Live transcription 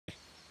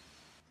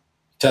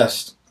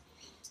Test.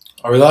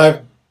 Are we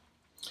live?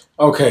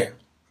 Okay.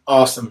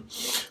 Awesome.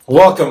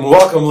 Welcome,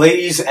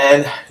 ladies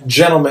and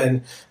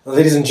gentlemen.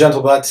 Ladies and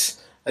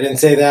gentlebutts. I didn't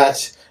say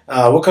that.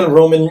 Welcome to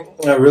Roman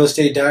Real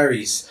Estate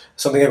Diaries.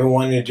 Something I've been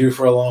wanting to do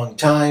for a long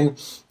time.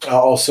 I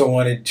also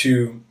wanted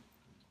to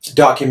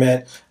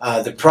document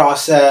the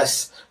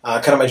process,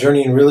 kind of my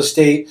journey in real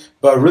estate,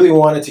 but I really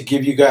wanted to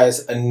give you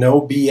guys a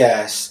no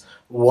BS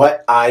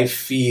what I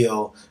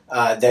feel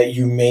that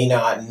you may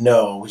not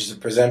know, which is a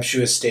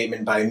presumptuous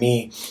statement by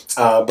me,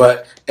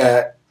 but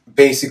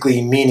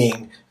basically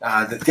meaning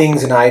the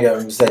things and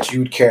items that you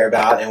would care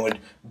about and would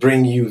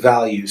bring you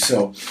value.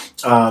 So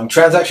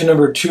transaction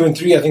number 2 and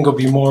 3 I think will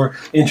be more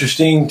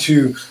interesting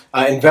to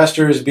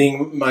investors,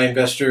 being my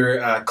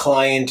investor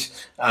client,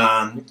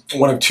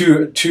 one of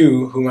two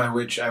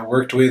which I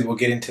worked with. We'll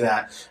get into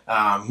that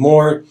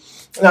more.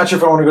 Not sure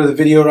if I want to go to the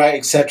video right,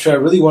 etc. I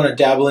really want to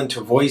dabble into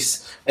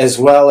voice as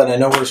well, and I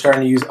know we're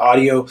starting to use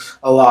audio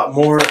a lot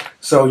more,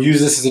 so use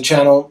this as a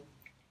channel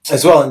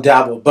as well and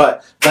dabble,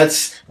 but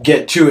let's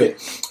get to it.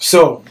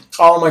 So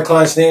all of my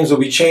clients' names will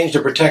be changed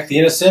to protect the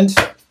innocent.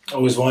 I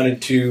always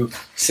wanted to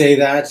say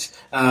that,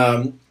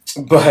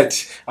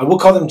 but I will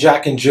call them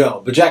Jack and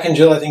Jill. But Jack and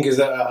Jill, I think, is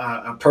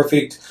a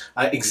perfect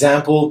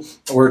example.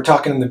 We're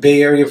talking in the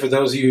Bay Area. For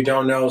those of you who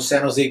don't know,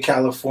 San Jose,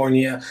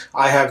 California.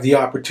 I have the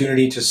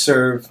opportunity to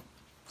serve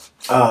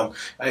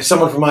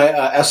someone from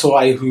my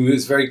SOI who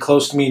is very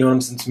close to me, known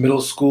him since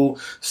middle school,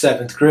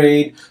 7th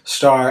grade,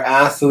 star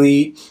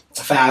athlete.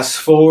 Fast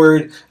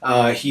forward,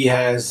 he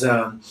has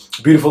a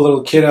beautiful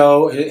little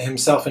kiddo.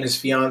 Himself and his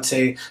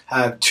fiance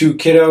have 2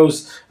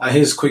 kiddos.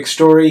 His quick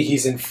story: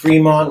 he's in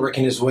Fremont,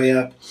 working his way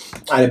up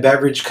at a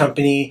beverage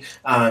company.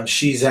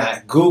 She's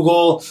at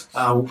Google,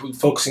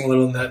 focusing a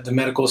little in the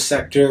medical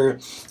sector.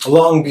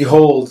 Lo and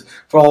behold,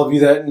 for all of you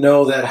that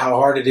know that how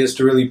hard it is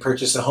to really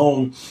purchase a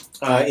home,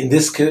 in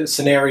this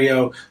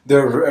scenario,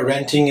 they're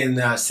renting in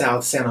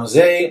South San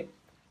Jose.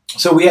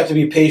 So we have to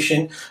be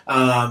patient.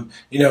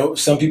 You know,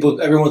 some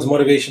people, everyone's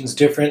motivation is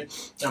different,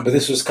 but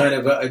this was kind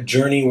of a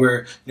journey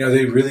where, you know,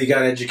 they really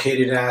got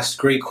educated, asked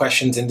great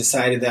questions, and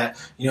decided that,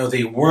 you know,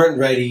 they weren't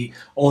ready,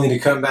 only to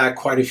come back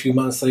quite a few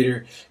months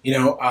later, you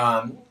know,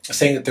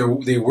 saying that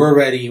they were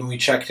ready when we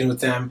checked in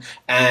with them.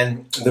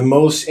 And the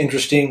most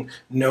interesting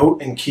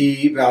note and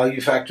key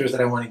value factors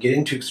that I want to get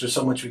into, because there's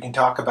so much we can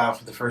talk about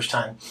for the first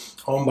time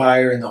home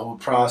buyer and the whole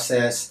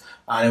process,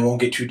 and I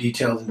won't get too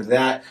detailed into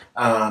that.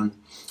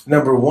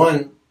 Number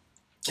one,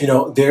 you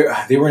know,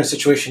 they were in a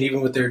situation,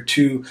 even with their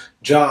 2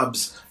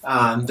 jobs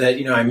that,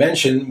 you know, I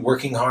mentioned,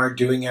 working hard,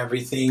 doing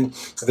everything.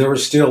 They were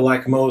still,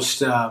 like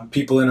most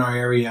people in our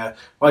area,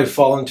 probably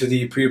fall into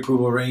the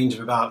pre-approval range of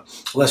about,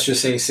 let's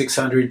just say,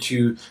 $600,000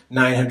 to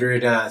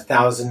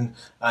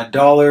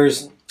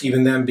 $900,000.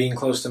 Even them being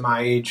close to my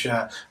age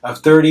of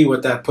 30,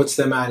 what that puts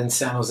them at in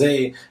San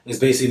Jose is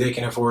basically they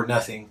can afford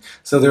nothing.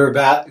 So they're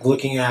about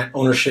looking at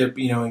ownership,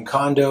 you know, in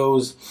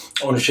condos,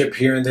 ownership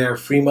here and there,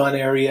 Fremont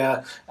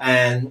area.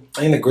 And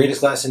I think the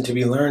greatest lesson to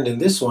be learned in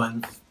this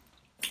one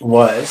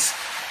was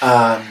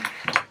my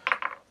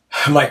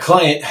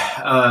client,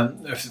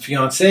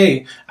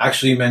 fiance,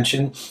 actually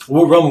mentioned,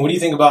 well, Roman, what do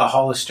you think about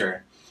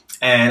Hollister?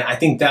 And I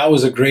think that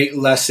was a great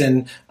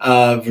lesson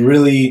of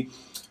really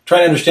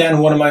trying to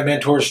understand. One of my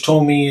mentors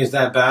told me is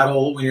that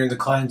battle when you're in the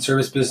client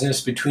service business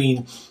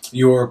between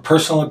your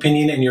personal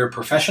opinion and your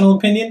professional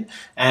opinion,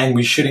 and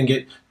we shouldn't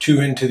get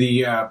too into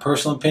the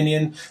personal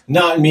opinion.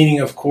 Not meaning,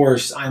 of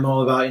course, I'm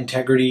all about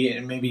integrity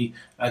and maybe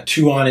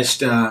too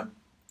honest at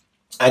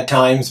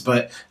times,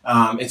 but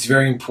it's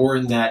very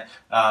important that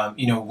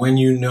you know, when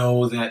you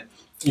know that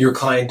your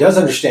client does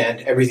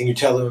understand everything you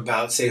tell them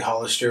about, say,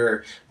 Hollister,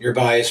 or your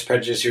bias,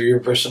 prejudice, or your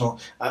personal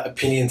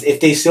opinions. If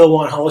they still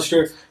want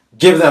Hollister,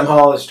 give them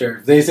Hollister.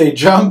 If they say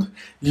jump,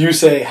 you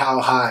say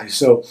how high.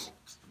 So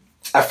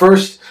at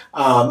first,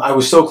 I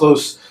was so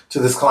close to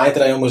this client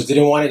that I almost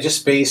didn't want it,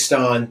 just based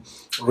on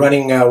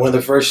running one of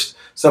the first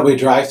subway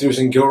drive-thrus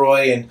in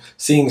Gilroy and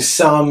seeing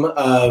some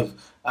of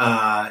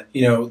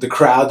you know, the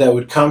crowd that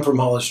would come from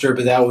Hollister,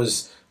 but that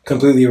was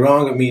completely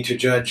wrong of me to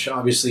judge,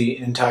 obviously,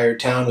 an entire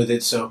town with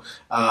it. So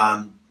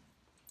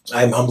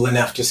I'm humble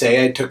enough to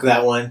say I took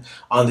that one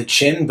on the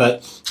chin.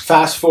 But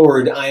fast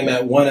forward, I'm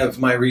at one of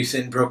my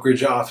recent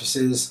brokerage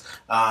offices,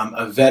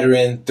 a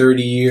veteran,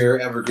 30-year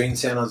Evergreen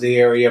San Jose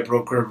area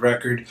broker of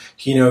record.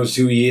 He knows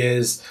who he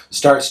is,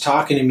 starts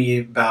talking to me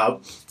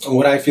about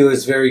what I feel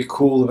is very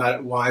cool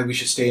about why we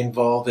should stay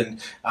involved.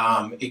 And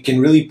it can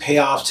really pay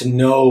off to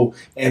know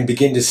and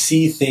begin to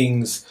see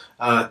things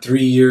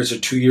 3 years or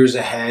 2 years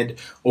ahead,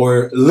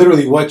 or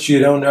literally what you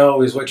don't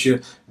know is what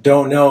you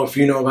don't know. If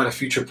you know about a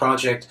future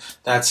project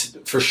that's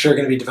for sure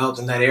going to be developed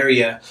in that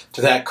area,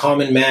 to that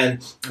common man,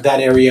 that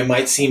area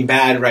might seem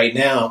bad right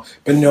now,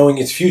 but knowing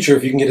its future,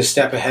 if you can get a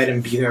step ahead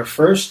and be there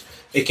first,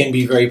 it can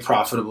be very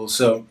profitable.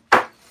 So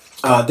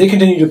they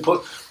continue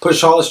to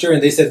pushed Hollister,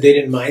 and they said they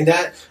didn't mind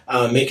that,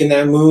 making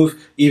that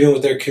move, even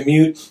with their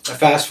commute.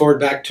 Fast forward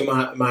back to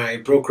my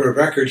broker of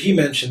record, he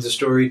mentions a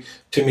story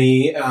to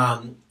me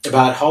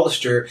about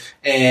Hollister,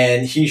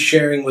 and he's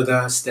sharing with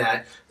us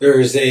that there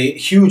is a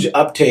huge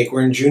uptake.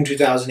 We're in June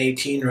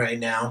 2018 right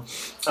now.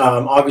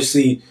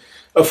 Obviously,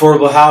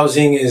 affordable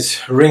housing is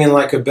ringing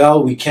like a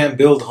bell. We can't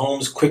build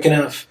homes quick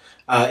enough.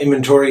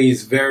 Inventory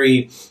is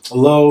very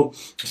low.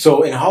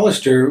 So in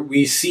Hollister,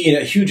 we see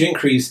a huge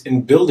increase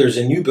in builders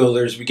and new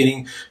builders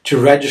beginning to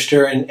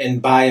register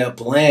and buy up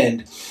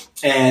land.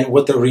 And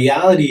what the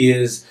reality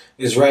is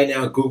right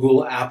now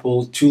Google,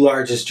 Apple, two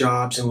largest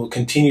jobs, and will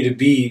continue to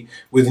be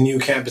with new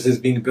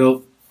campuses being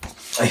built.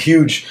 A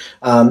huge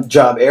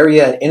job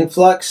area and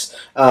influx.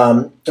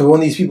 And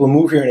when these people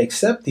move here and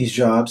accept these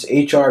jobs,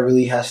 HR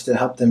really has to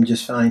help them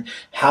just find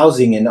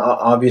housing. And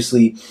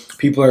obviously,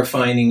 people are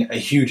finding a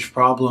huge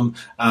problem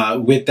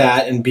with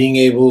that and being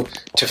able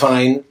to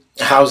find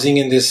housing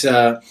in this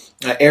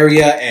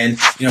area. And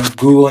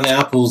Google and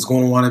Apple is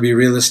going to want to be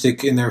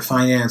realistic in their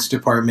finance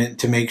department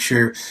to make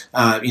sure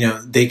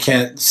they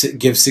can't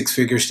give six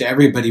figures to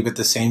everybody, but at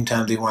the same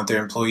time they want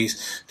their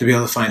employees to be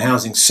able to find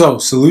housing. So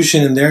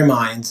solution in their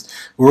minds,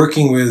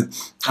 working with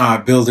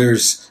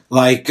builders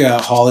like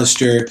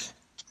Hollister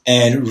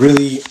and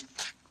really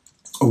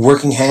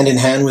working hand in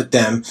hand with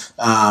them,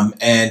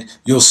 and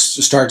you'll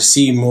start to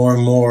see more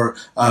and more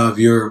of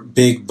your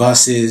big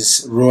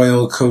buses,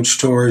 Royal Coach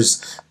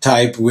Tours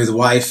type with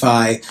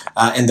Wi-Fi,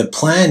 and the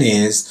plan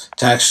is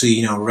to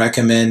actually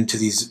recommend to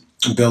these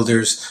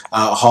builders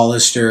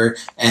Hollister,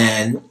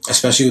 and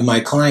especially with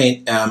my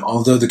client,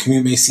 although the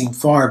commute may seem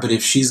far, but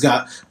if she's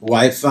got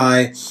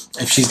Wi-Fi,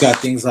 if she's got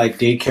things like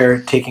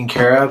daycare taken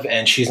care of,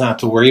 and she's not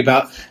to worry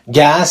about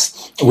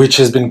gas, which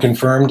has been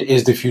confirmed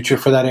is the future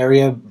for that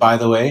area, by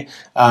the way,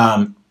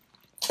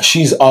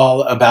 she's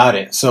all about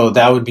it. So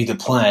that would be the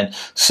plan.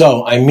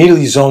 So I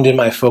immediately zoned in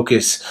my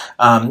focus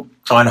on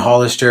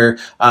Hollister.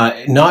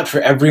 Not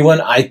for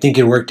everyone. I think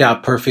it worked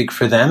out perfect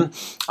for them.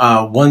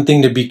 One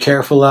thing to be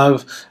careful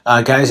of,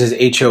 guys, is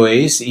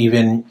HOAs.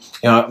 Even,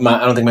 I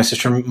don't think my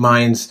sister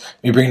minds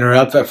me bringing her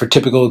up for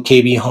typical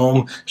KB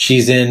home.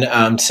 She's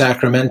in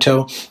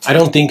Sacramento. I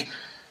don't think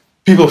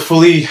people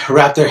fully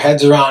wrap their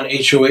heads around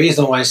HOAs,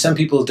 and why some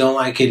people don't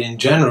like it in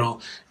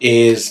general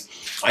is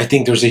I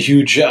think there's a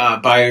huge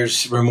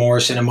buyer's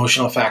remorse and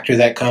emotional factor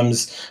that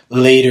comes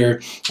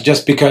later.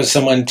 Just because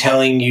someone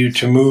telling you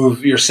to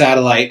move your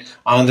satellite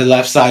on the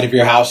left side of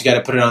your house, you got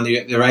to put it on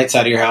the right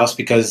side of your house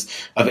because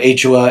of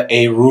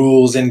HOA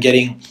rules and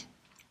getting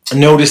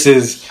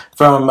notices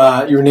from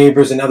your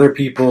neighbors and other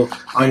people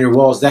on your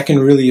walls. That can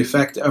really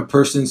affect a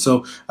person.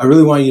 So I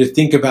really want you to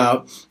think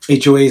about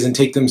HOAs and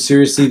take them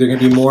seriously. They're going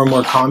to be more and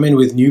more common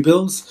with new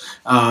builds.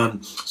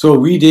 So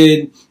what we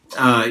did,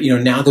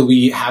 now that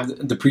we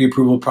have the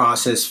pre-approval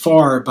process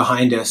far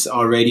behind us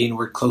already and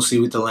worked closely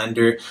with the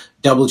lender,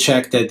 double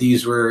check that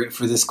these were,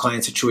 for this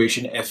client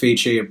situation,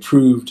 FHA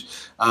approved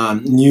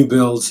new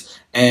builds,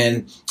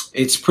 and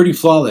it's pretty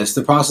flawless.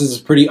 The process is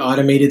pretty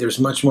automated. There's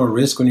much more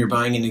risk when you're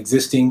buying an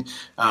existing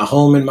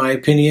home, in my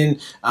opinion,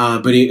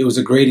 but it was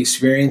a great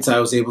experience. I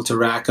was able to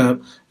rack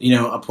up,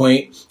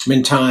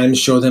 appointment times,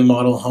 show them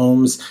model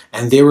homes,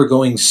 and they were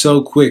going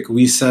so quick.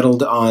 We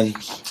settled on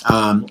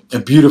a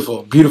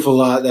beautiful, beautiful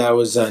lot that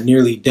was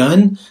nearly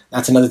done.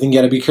 That's another thing you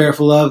got to be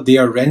careful of. They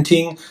are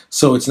renting,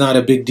 so it's not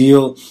a big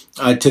deal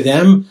to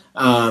them,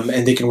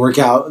 and they can work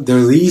out their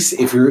lease.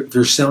 If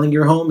you're selling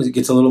your home, it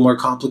gets a little more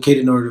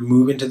complicated in order to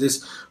move into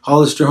this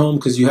Hollister home,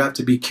 because you have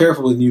to be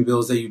careful with new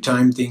builds that you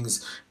time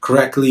things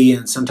correctly,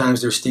 and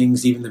sometimes there's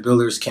things even the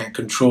builders can't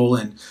control,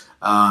 and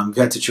we've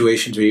had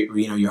situations where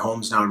your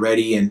home's not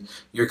ready and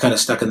you're kind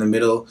of stuck in the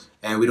middle,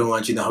 and we don't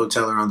want you in the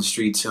hotel or on the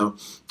street. So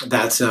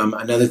that's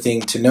another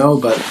thing to know.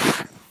 But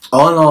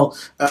all in all,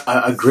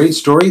 a great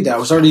story that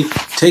was already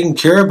taken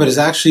care of, but is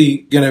actually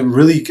going to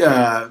really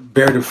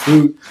bear the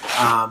fruit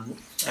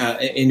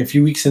in a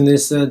few weeks in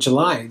this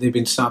July. They've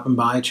been stopping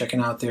by, checking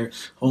out their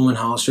home in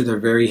Hollister. They're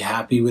very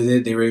happy with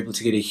it. They were able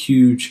to get a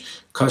huge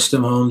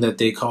custom home that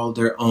they called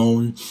their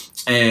own.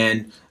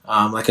 And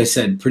like I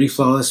said, pretty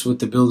flawless with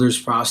the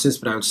builder's process,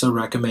 but I would still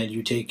recommend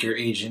you take your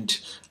agent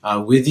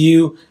with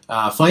you.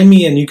 Find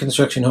me a new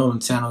construction home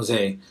in San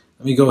Jose.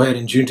 Let me go ahead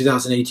in June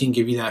 2018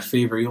 give you that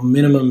favor. You'll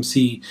minimum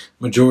see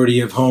majority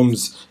of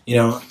homes,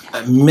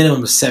 a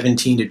minimum of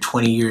 17 to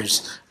 20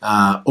 years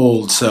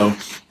old. So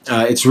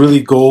it's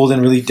really gold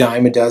and really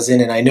dime a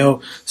dozen. And I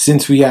know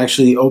since we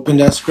actually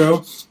opened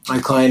escrow, my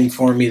client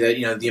informed me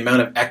that the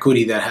amount of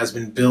equity that has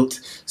been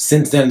built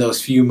since then,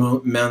 those few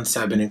months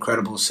have been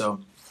incredible. So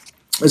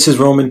this is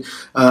Roman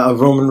of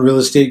Roman Real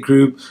Estate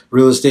Group,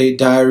 Real Estate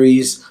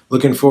Diaries.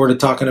 Looking forward to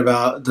talking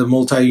about the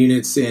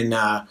multi-units in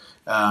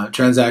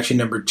transaction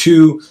number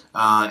 2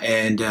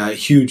 and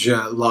huge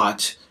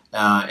lot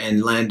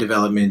and land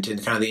development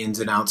and kind of the ins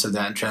and outs of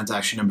that in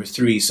transaction number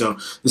 3. So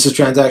this is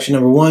transaction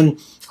number 1.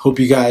 Hope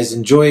you guys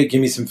enjoy it.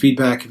 Give me some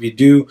feedback. If you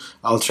do,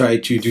 I'll try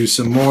to do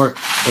some more.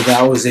 But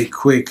that was a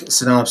quick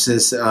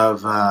synopsis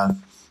of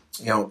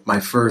my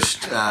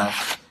first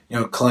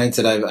clients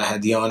that I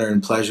had the honor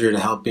and pleasure to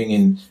helping,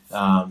 and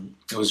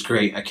it was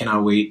great. I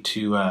cannot wait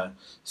to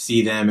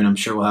see them, and I'm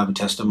sure we'll have a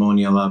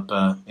testimonial up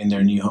in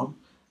their new home.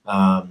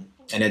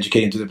 And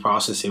educating through the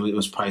process, it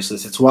was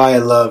priceless. It's why I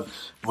love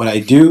what I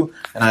do,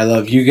 and I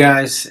love you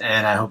guys,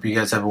 and I hope you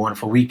guys have a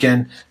wonderful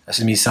weekend. This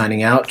is me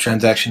signing out.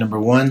 Transaction number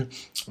 1,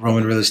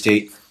 Roman Real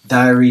Estate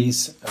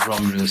Diaries of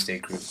Roman Real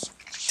Estate Group.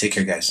 Take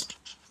care, guys.